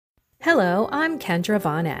Hello, I'm Kendra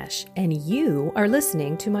Von Esch, and you are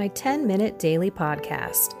listening to my 10-minute daily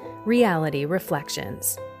podcast, Reality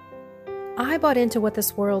Reflections. I bought into what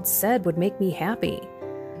this world said would make me happy.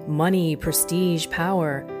 Money, prestige,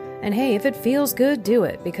 power. And hey, if it feels good, do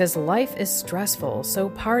it, because life is stressful, so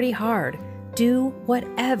party hard. Do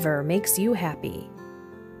whatever makes you happy.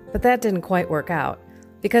 But that didn't quite work out,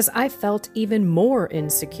 because I felt even more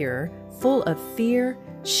insecure, full of fear,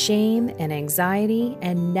 shame, and anxiety,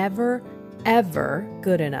 and never, ever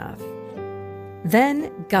good enough.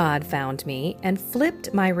 Then God found me and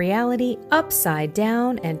flipped my reality upside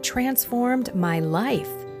down and transformed my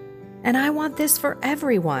life. And I want this for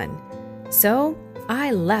everyone. So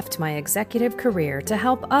I left my executive career to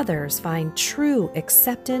help others find true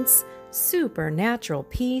acceptance, supernatural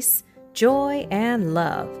peace, joy, and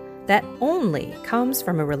love that only comes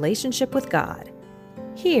from a relationship with God.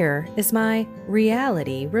 Here is my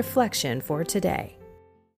reality reflection for today.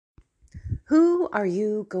 Who are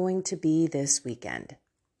you going to be this weekend?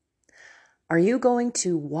 Are you going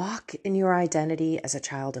to walk in your identity as a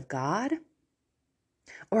child of God?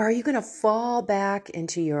 Or are you going to fall back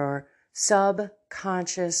into your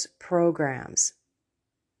subconscious programs?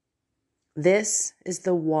 This is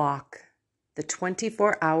the walk, the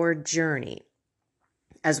 24-hour journey.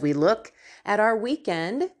 As we look at our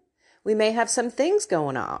weekend, we may have some things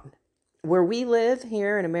going on. Where we live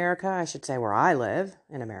here in America, I should say where I live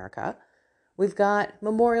in America, we've got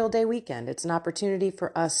Memorial Day weekend. It's an opportunity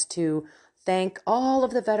for us to thank all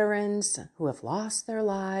of the veterans who have lost their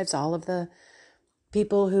lives, all of the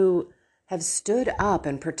people who have stood up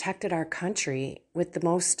and protected our country with the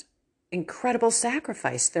most incredible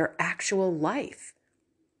sacrifice, their actual life.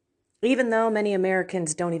 Even though many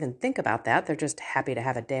Americans don't even think about that, they're just happy to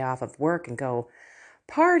have a day off of work and go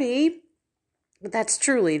party. But that's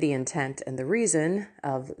truly the intent and the reason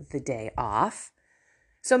of the day off.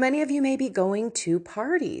 So many of you may be going to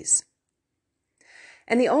parties.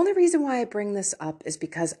 And the only reason why I bring this up is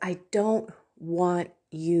because I don't want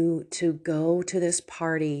you to go to this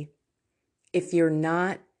party if you're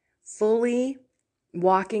not fully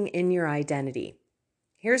walking in your identity.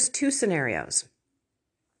 Here's two scenarios.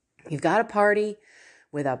 You've got a party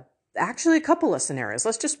with actually a couple of scenarios.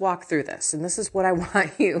 Let's just walk through this. And this is what I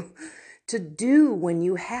want you to do when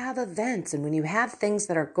you have events and when you have things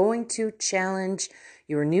that are going to challenge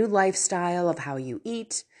your new lifestyle of how you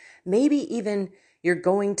eat. Maybe even you're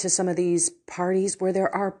going to some of these parties where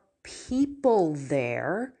there are people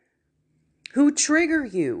there who trigger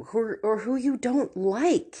you or who you don't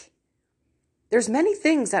like. There's many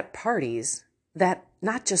things at parties that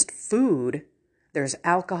not just food. There's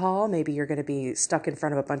alcohol. Maybe you're going to be stuck in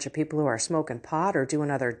front of a bunch of people who are smoking pot or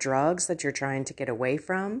doing other drugs that you're trying to get away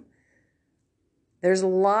from. There's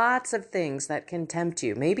lots of things that can tempt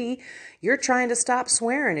you. Maybe you're trying to stop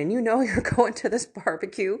swearing and you know you're going to this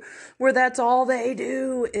barbecue where that's all they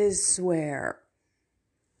do is swear.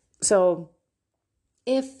 So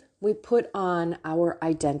if we put on our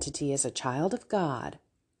identity as a child of God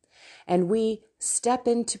and we step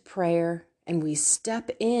into prayer and we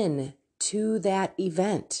step in to that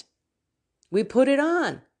event, we put it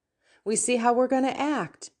on. We see how we're going to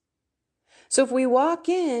act. So if we walk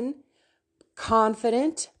in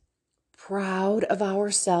confident, proud of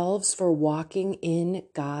ourselves for walking in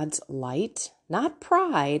God's light, not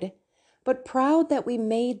pride, but proud that we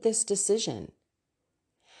made this decision.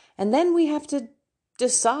 And then we have to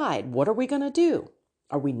decide, what are we going to do?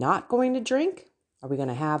 Are we not going to drink? Are we going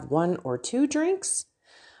to have one or two drinks?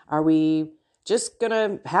 Are we just going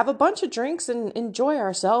to have a bunch of drinks and enjoy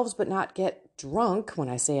ourselves but not get drunk? When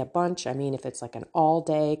I say a bunch, I mean if it's like an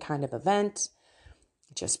all-day kind of event.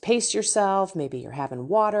 Just pace yourself. Maybe you're having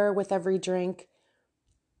water with every drink.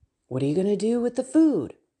 What are you going to do with the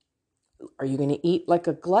food? Are you going to eat like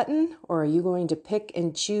a glutton, or are you going to pick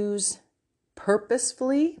and choose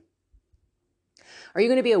purposefully? Are you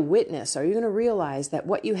going to be a witness? Are you going to realize that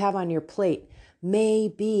what you have on your plate may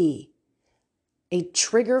be a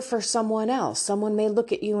trigger for someone else? Someone may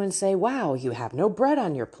look at you and say, wow, you have no bread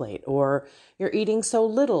on your plate, or you're eating so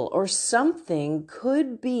little, or something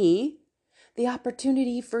could be the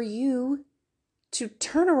opportunity for you to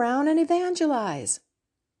turn around and evangelize.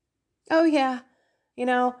 Oh yeah,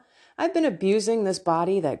 I've been abusing this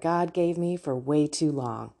body that God gave me for way too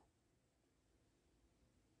long.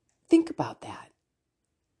 Think about that.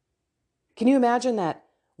 Can you imagine that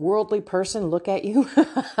worldly person look at you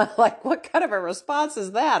like, what kind of a response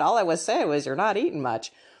is that? All I was saying was, you're not eating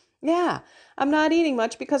much. Yeah, I'm not eating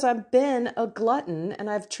much because I've been a glutton and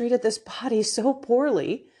I've treated this body so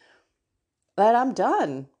poorly that I'm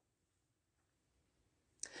done.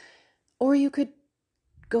 Or you could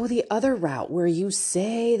go the other route where you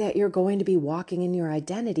say that you're going to be walking in your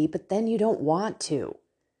identity, but then you don't want to.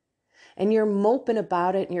 And you're moping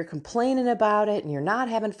about it and you're complaining about it and you're not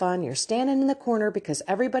having fun. You're standing in the corner because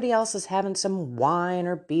everybody else is having some wine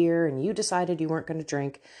or beer and you decided you weren't going to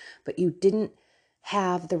drink, but you didn't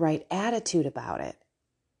have the right attitude about it.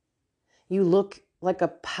 You look like a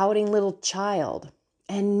pouting little child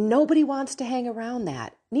and nobody wants to hang around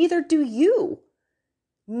that. Neither do you.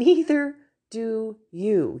 Neither do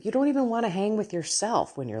you. You don't even want to hang with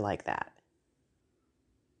yourself when you're like that.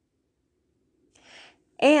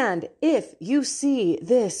 And if you see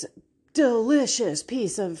this delicious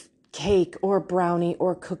piece of cake or brownie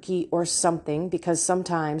or cookie or something, because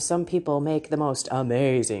sometimes some people make the most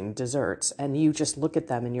amazing desserts and you just look at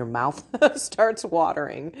them and your mouth starts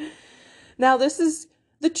watering. Now, this is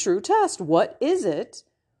the true test. What is it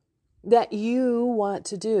that you want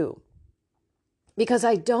to do? Because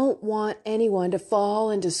I don't want anyone to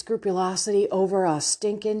fall into scrupulosity over a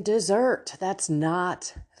stinking dessert. That's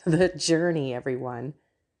not the journey, everyone.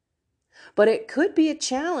 But it could be a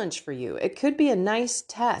challenge for you. It could be a nice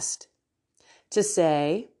test to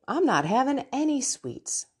say, I'm not having any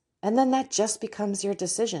sweets. And then that just becomes your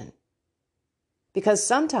decision. Because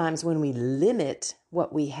sometimes when we limit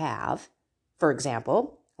what we have, for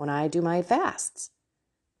example, when I do my fasts,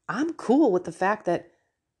 I'm cool with the fact that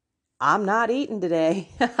I'm not eating today.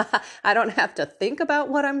 I don't have to think about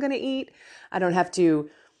what I'm going to eat. I don't have to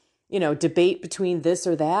debate between this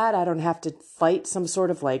or that. I don't have to fight some sort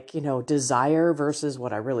of desire versus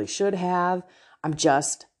what I really should have. I'm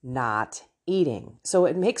just not eating. So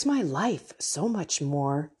it makes my life so much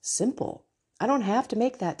more simple. I don't have to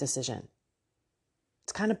make that decision.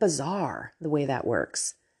 It's kind of bizarre the way that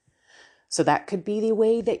works. So that could be the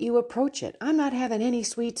way that you approach it. I'm not having any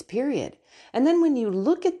sweets, period. And then when you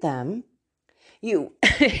look at them, you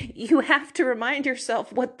have to remind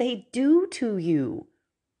yourself what they do to you.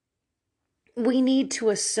 We need to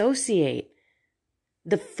associate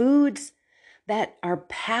the foods that are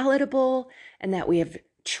palatable and that we have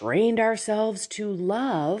trained ourselves to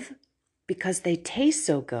love because they taste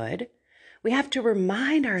so good. We have to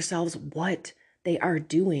remind ourselves what they are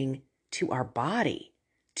doing to our body,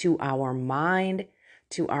 to our mind,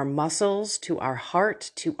 to our muscles, to our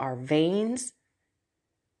heart, to our veins.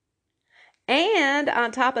 And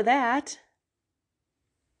on top of that,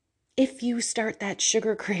 if you start that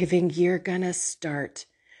sugar craving, you're going to start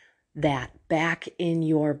that back in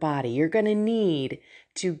your body. You're going to need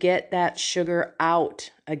to get that sugar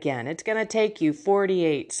out again. It's going to take you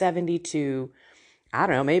 48, 72, I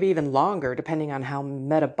don't know, maybe even longer, depending on how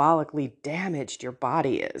metabolically damaged your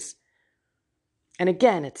body is. And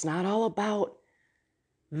again, it's not all about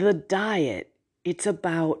the diet. It's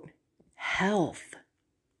about health.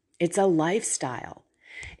 It's a lifestyle.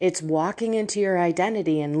 It's walking into your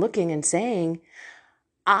identity and looking and saying,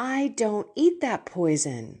 I don't eat that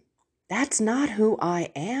poison. That's not who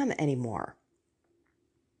I am anymore.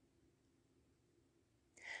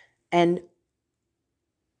 And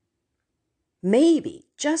maybe,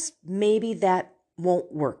 just maybe that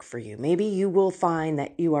won't work for you. Maybe you will find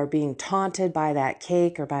that you are being taunted by that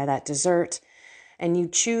cake or by that dessert, and you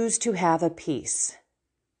choose to have a piece.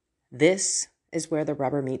 This is where the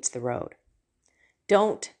rubber meets the road.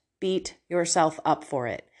 Don't beat yourself up for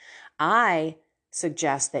it. I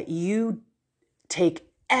suggest that you take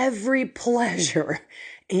every pleasure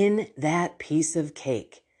in that piece of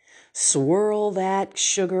cake. Swirl that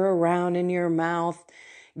sugar around in your mouth.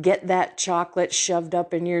 Get that chocolate shoved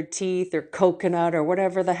up in your teeth or coconut or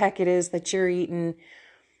whatever the heck it is that you're eating.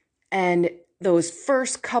 And those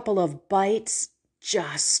first couple of bites,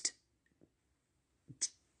 just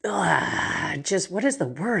what is the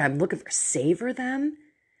word I'm looking for? Savor them.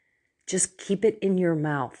 Just keep it in your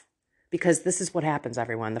mouth. Because this is what happens,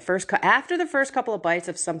 everyone. After the first couple of bites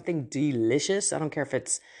of something delicious, I don't care if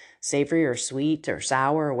it's savory or sweet or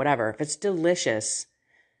sour or whatever, if it's delicious,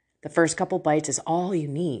 the first couple bites is all you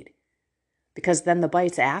need. Because then the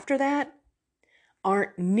bites after that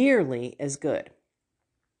aren't nearly as good.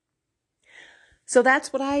 So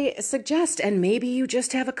that's what I suggest. And maybe you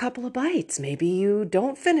just have a couple of bites. Maybe you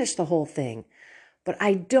don't finish the whole thing. But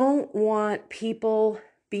I don't want people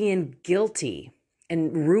being guilty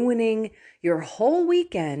and ruining your whole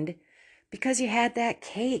weekend because you had that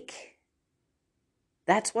cake.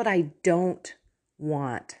 That's what I don't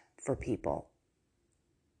want for people.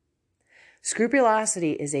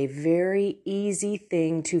 Scrupulosity is a very easy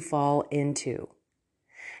thing to fall into.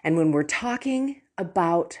 And when we're talking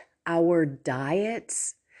about our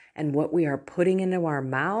diets and what we are putting into our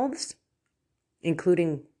mouths,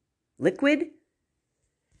 including liquid,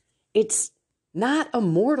 it's not a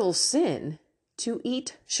mortal sin to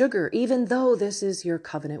eat sugar, even though this is your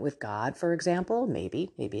covenant with God, for example.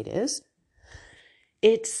 Maybe it is.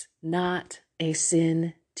 It's not a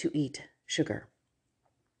sin to eat sugar.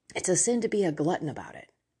 It's a sin to be a glutton about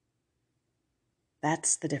it.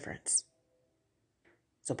 That's the difference.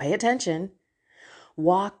 So pay attention.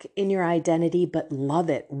 Walk in your identity, but love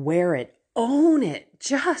it, wear it, own it.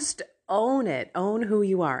 Just own it. Own who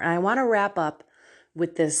you are. And I want to wrap up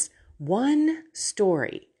with this one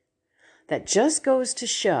story that just goes to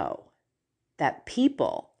show that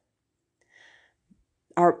people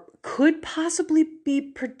could possibly be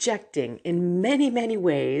projecting in many, many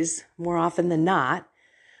ways, more often than not,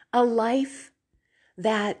 a life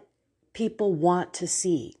that people want to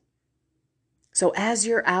see. So as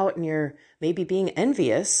you're out and you're maybe being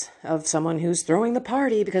envious of someone who's throwing the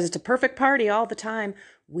party because it's a perfect party all the time,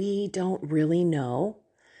 we don't really know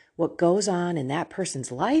what goes on in that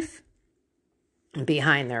person's life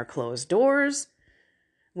behind their closed doors.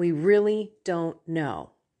 We really don't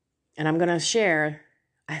know. And I'm going to share,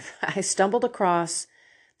 I stumbled across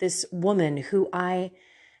this woman who I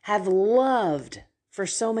have loved for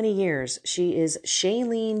so many years. She is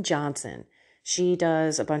Chalene Johnson. She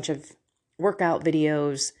does a bunch of workout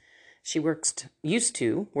videos. She used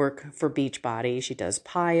to work for Beachbody. She does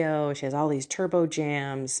PiYo. She has all these turbo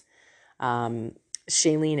jams.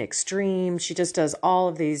 Chalene Extreme. She just does all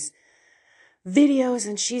of these videos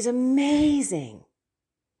and she's amazing.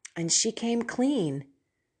 And she came clean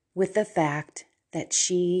with the fact that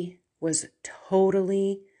she was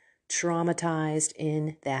totally traumatized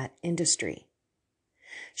in that industry.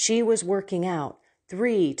 She was working out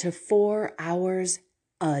 3 to 4 hours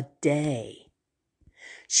a day.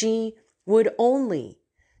 She would only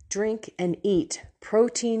drink and eat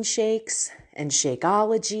protein shakes and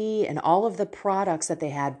Shakeology and all of the products that they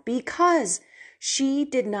had because she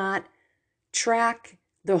did not track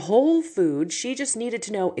the whole food. She just needed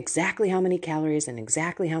to know exactly how many calories and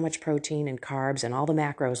exactly how much protein and carbs and all the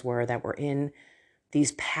macros were that were in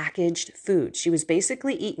these packaged foods. She was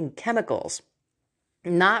basically eating chemicals,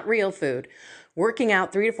 not real food, working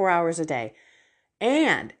out 3 to 4 hours a day.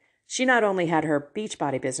 And she not only had her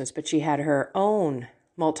Beachbody business, but she had her own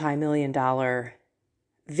multi-million-dollar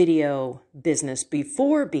video business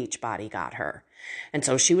before Beachbody got her. And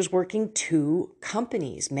so she was working 2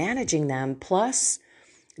 companies, managing them, plus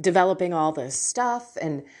developing all this stuff.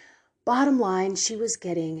 And bottom line, she was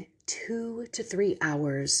getting 2 to 3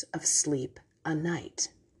 hours of sleep a night.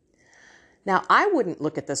 Now, I wouldn't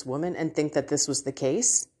look at this woman and think that this was the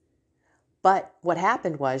case. But what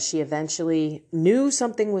happened was she eventually knew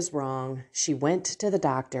something was wrong. She went to the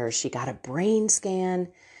doctor. She got a brain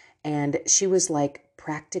scan. And she was like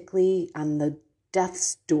practically on the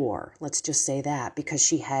death's door. Let's just say that, because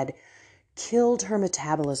she had killed her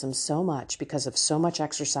metabolism so much because of so much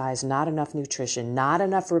exercise, not enough nutrition, not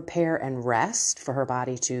enough repair and rest for her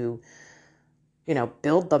body to,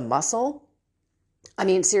 build the muscle. I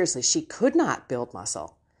mean, seriously, she could not build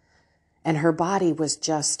muscle. And her body was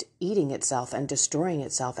just eating itself and destroying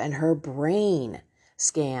itself. And her brain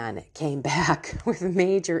scan came back with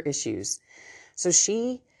major issues. So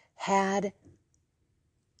she had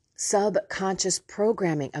subconscious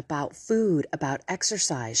programming about food, about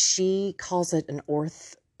exercise. She calls it an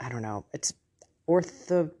it's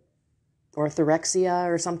orthorexia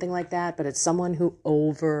or something like that, but it's someone who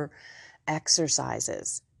over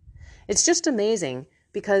exercises. It's just amazing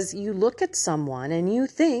because you look at someone and you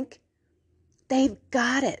think they've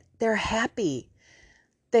got it. They're happy.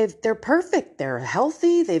 They're perfect. They're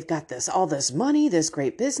healthy. They've got all this money, this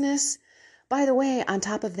great business. By the way, on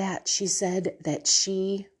top of that, she said that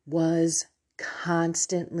she was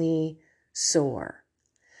constantly sore.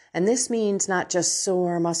 And this means not just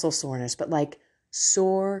sore muscle soreness, but like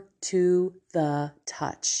sore to the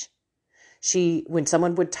touch. When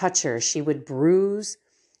someone would touch her, she would bruise.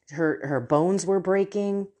 Her bones were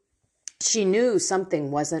breaking. She knew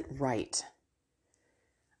something wasn't right.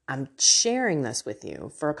 I'm sharing this with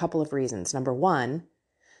you for a couple of reasons. Number one,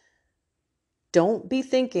 don't be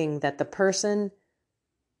thinking that the person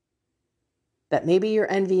that maybe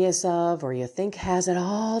you're envious of or you think has it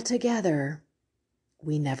all together,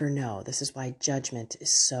 we never know. This is why judgment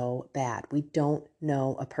is so bad. We don't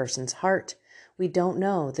know a person's heart. We don't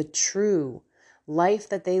know the true life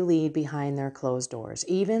that they lead behind their closed doors,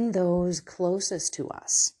 even those closest to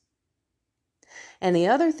us. And the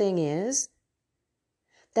other thing is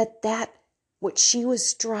that what she was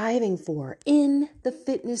striving for in the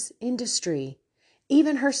fitness industry,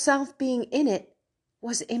 even herself being in it,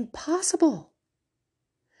 was impossible.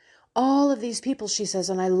 All of these people, she says,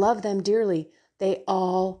 and I love them dearly, they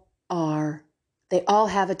all are They all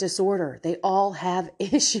have a disorder. They all have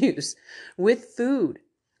issues with food,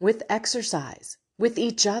 with exercise, with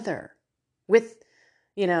each other, with,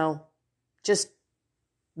 just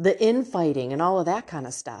the infighting and all of that kind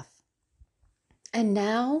of stuff. And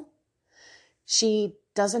now she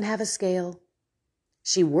doesn't have a scale.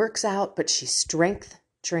 She works out, but she strength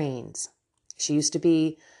trains. She used to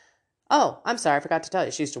be, I'm sorry, I forgot to tell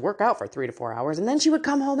you. She used to work out for 3 to 4 hours, and then she would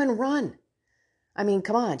come home and run. I mean,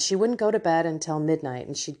 come on. She wouldn't go to bed until midnight,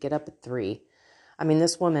 and she'd get up at 3. I mean,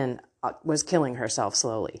 this woman was killing herself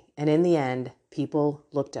slowly. And in the end, people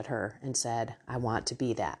looked at her and said, I want to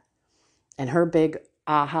be that. And her big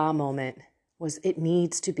aha moment was, it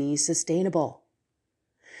needs to be sustainable.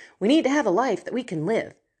 We need to have a life that we can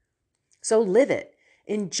live. So live it.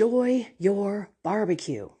 Enjoy your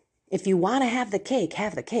barbecue. If you want to have the cake,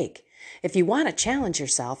 have the cake. If you want to challenge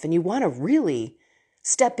yourself and you want to really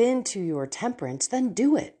step into your temperance, then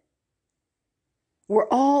do it. We're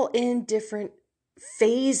all in different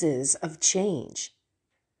phases of change.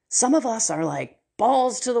 Some of us are like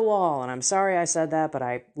balls to the wall, and I'm sorry I said that, but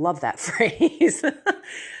I love that phrase.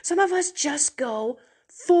 Some of us just go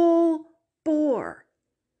full bore.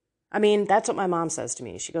 I mean, that's what my mom says to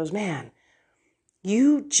me. She goes, man,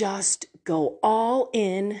 you just go all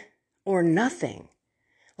in or nothing.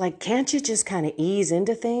 Like, can't you just kind of ease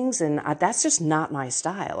into things? And that's just not my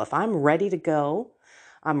style. If I'm ready to go,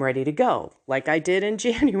 I'm ready to go. Like I did in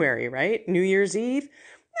January, right? New Year's Eve.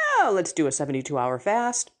 No, let's do a 72-hour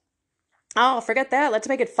fast. Oh, forget that. Let's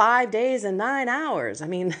make it 5 days and 9 hours. I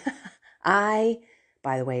mean, I,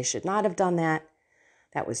 by the way, should not have done that.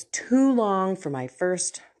 That was too long for my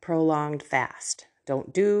first prolonged fast.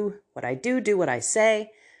 Don't do what I do what I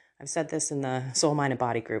say. I've said this in the Soul, Mind, and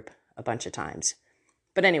Body group a bunch of times.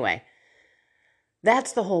 But anyway,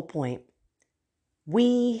 that's the whole point.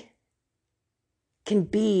 We can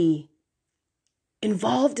be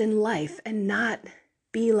involved in life and not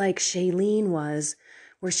be like Shailene was,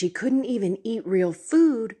 where she couldn't even eat real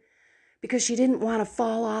food because she didn't want to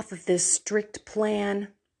fall off of this strict plan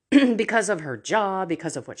because of her job,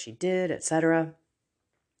 because of what she did, etc.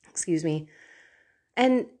 Excuse me.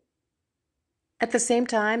 And at the same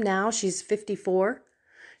time, now she's 54.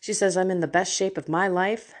 She says, I'm in the best shape of my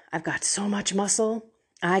life. I've got so much muscle.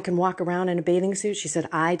 I can walk around in a bathing suit. She said,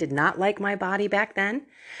 I did not like my body back then.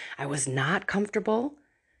 I was not comfortable.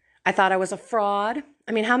 I thought I was a fraud.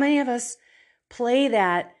 I mean, how many of us play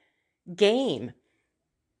that game?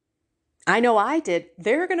 I know I did.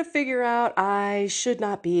 They're going to figure out I should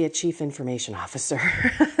not be a chief information officer.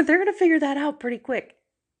 They're going to figure that out pretty quick.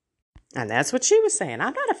 And that's what she was saying.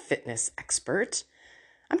 I'm not a fitness expert.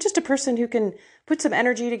 I'm just a person who can put some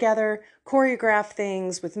energy together, choreograph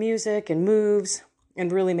things with music and moves,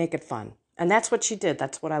 and really make it fun. And that's what she did.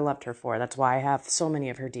 That's what I loved her for. That's why I have so many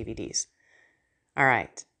of her DVDs. All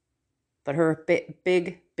right. But her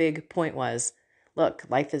big point was, look,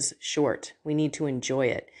 life is short. We need to enjoy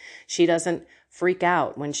it. She doesn't freak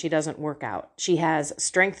out when she doesn't work out. She has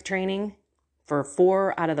strength training for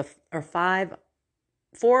 4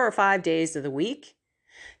 or 5 days of the week,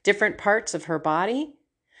 different parts of her body.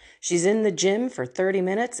 She's in the gym for 30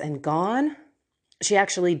 minutes and gone. She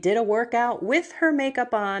actually did a workout with her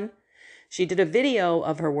makeup on. She did a video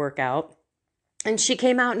of her workout, and she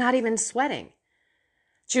came out not even sweating.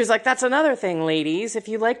 She was like, that's another thing, ladies. If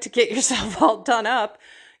you like to get yourself all done up,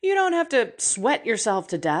 you don't have to sweat yourself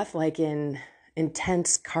to death like in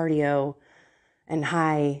intense cardio and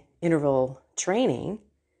high interval training.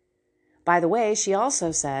 By the way, she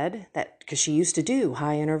also said that because she used to do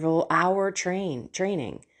high interval hour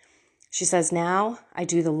training. She says, now I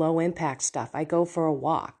do the low impact stuff. I go for a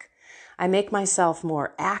walk. I make myself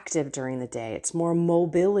more active during the day. It's more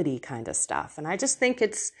mobility kind of stuff. And I just think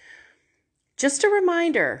it's just a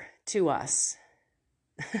reminder to us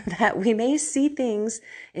that we may see things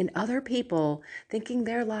in other people thinking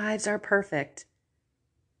their lives are perfect,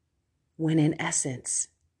 when in essence,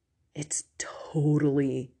 it's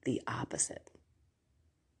totally the opposite.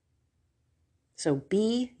 So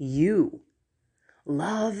be you.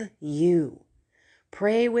 Love you.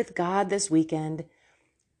 Pray with God this weekend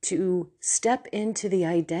to step into the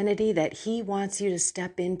identity that He wants you to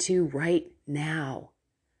step into right now.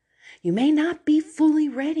 You may not be fully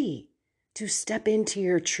ready to step into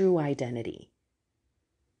your true identity.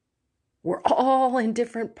 We're all in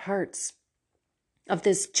different parts of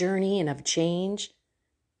this journey and of change.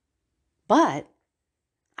 But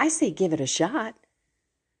I say give it a shot.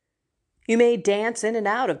 You may dance in and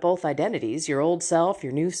out of both identities, your old self,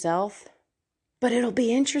 your new self, but it'll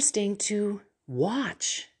be interesting to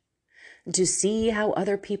watch, to see how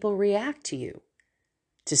other people react to you,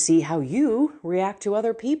 to see how you react to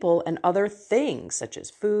other people and other things, such as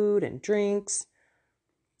food and drinks.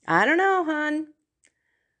 I don't know, hun.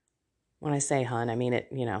 When I say hun, I mean it,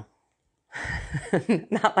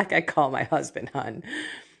 not like I call my husband hun.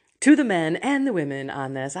 To the men and the women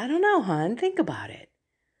on this, I don't know, hun. Think about it.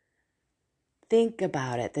 Think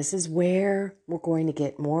about it. This is where we're going to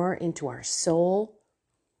get more into our soul,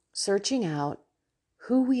 searching out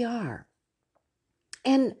who we are.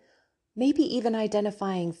 And maybe even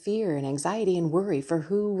identifying fear and anxiety and worry for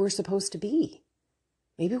who we're supposed to be.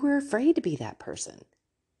 Maybe we're afraid to be that person.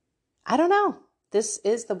 I don't know. This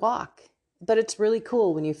is the walk. But it's really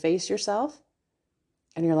cool when you face yourself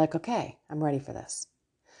and you're like, okay, I'm ready for this.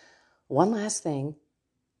 One last thing.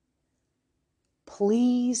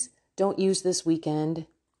 Please don't use this weekend.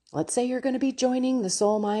 Let's say you're going to be joining the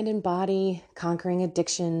soul, mind, and body, conquering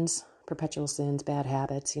addictions, perpetual sins, bad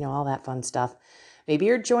habits, all that fun stuff. Maybe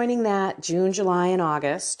you're joining that June, July, and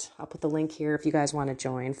August. I'll put the link here if you guys want to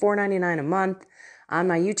join. $4.99 a month on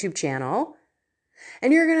my YouTube channel.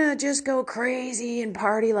 And you're going to just go crazy and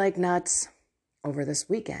party like nuts over this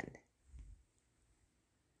weekend.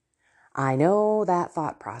 I know that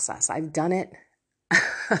thought process. I've done it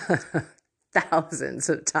thousands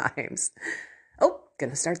of times. Oh,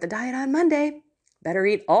 going to start the diet on Monday. Better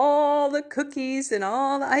eat all the cookies and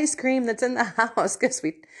all the ice cream that's in the house because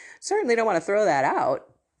we certainly don't want to throw that out.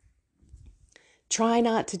 Try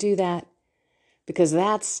not to do that because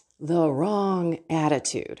that's the wrong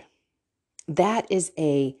attitude. That is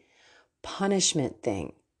a punishment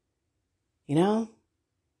thing,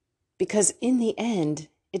 because in the end,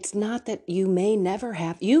 it's not that you may never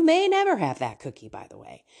have that cookie, by the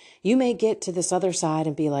way. You may get to this other side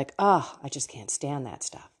and be like, oh, I just can't stand that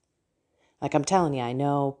stuff. Like I'm telling you, I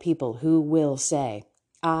know people who will say,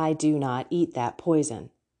 I do not eat that poison.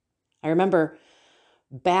 I remember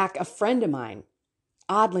back a friend of mine,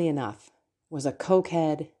 oddly enough, was a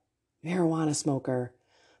cokehead, marijuana smoker,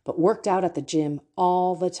 but worked out at the gym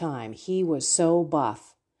all the time. He was so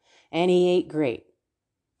buff and he ate great.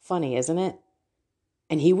 Funny, isn't it?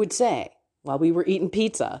 And he would say, while we were eating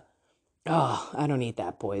pizza, oh, I don't eat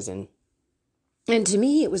that poison. And to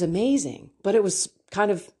me, it was amazing, but it was kind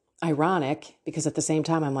of ironic because at the same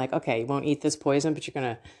time, I'm like, okay, you won't eat this poison, but you're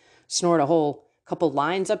going to snort a whole couple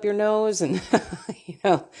lines up your nose and,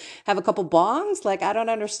 have a couple bongs. Like, I don't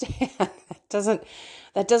understand.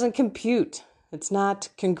 That doesn't compute. It's not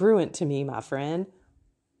congruent to me, my friend.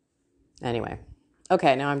 Anyway.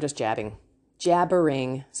 Okay. Now I'm just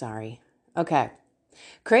jabbering. Sorry. Okay.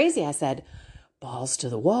 Crazy. I said, balls to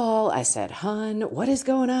the wall. I said, hun, what is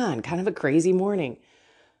going on? Kind of a crazy morning.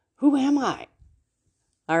 Who am I?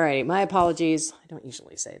 All right. My apologies. I don't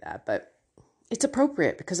usually say that, but it's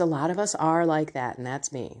appropriate because a lot of us are like that. And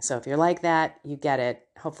that's me. So if you're like that, you get it.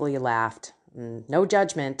 Hopefully you laughed. No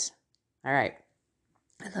judgment. All right.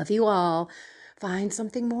 I love you all. Find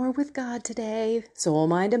something more with God today. Soul,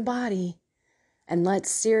 mind, and body. And let's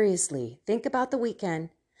seriously think about the weekend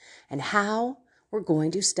and how we're going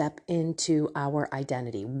to step into our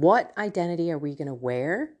identity. What identity are we going to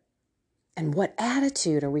wear? And what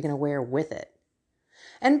attitude are we going to wear with it?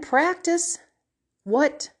 And practice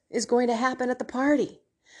what is going to happen at the party.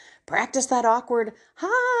 Practice that awkward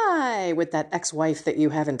hi with that ex-wife that you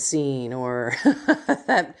haven't seen or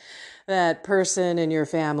that person in your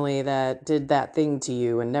family that did that thing to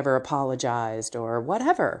you and never apologized or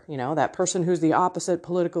whatever, that person who's the opposite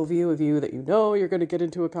political view of you that you're going to get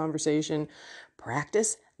into a conversation.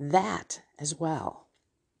 Practice that as well.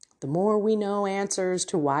 The more we know answers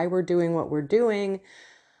to why we're doing what we're doing,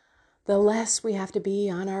 the less we have to be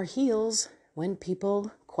on our heels when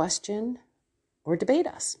people question or debate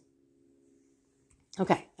us.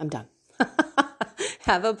 Okay, I'm done.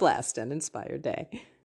 Have a blessed and inspired day.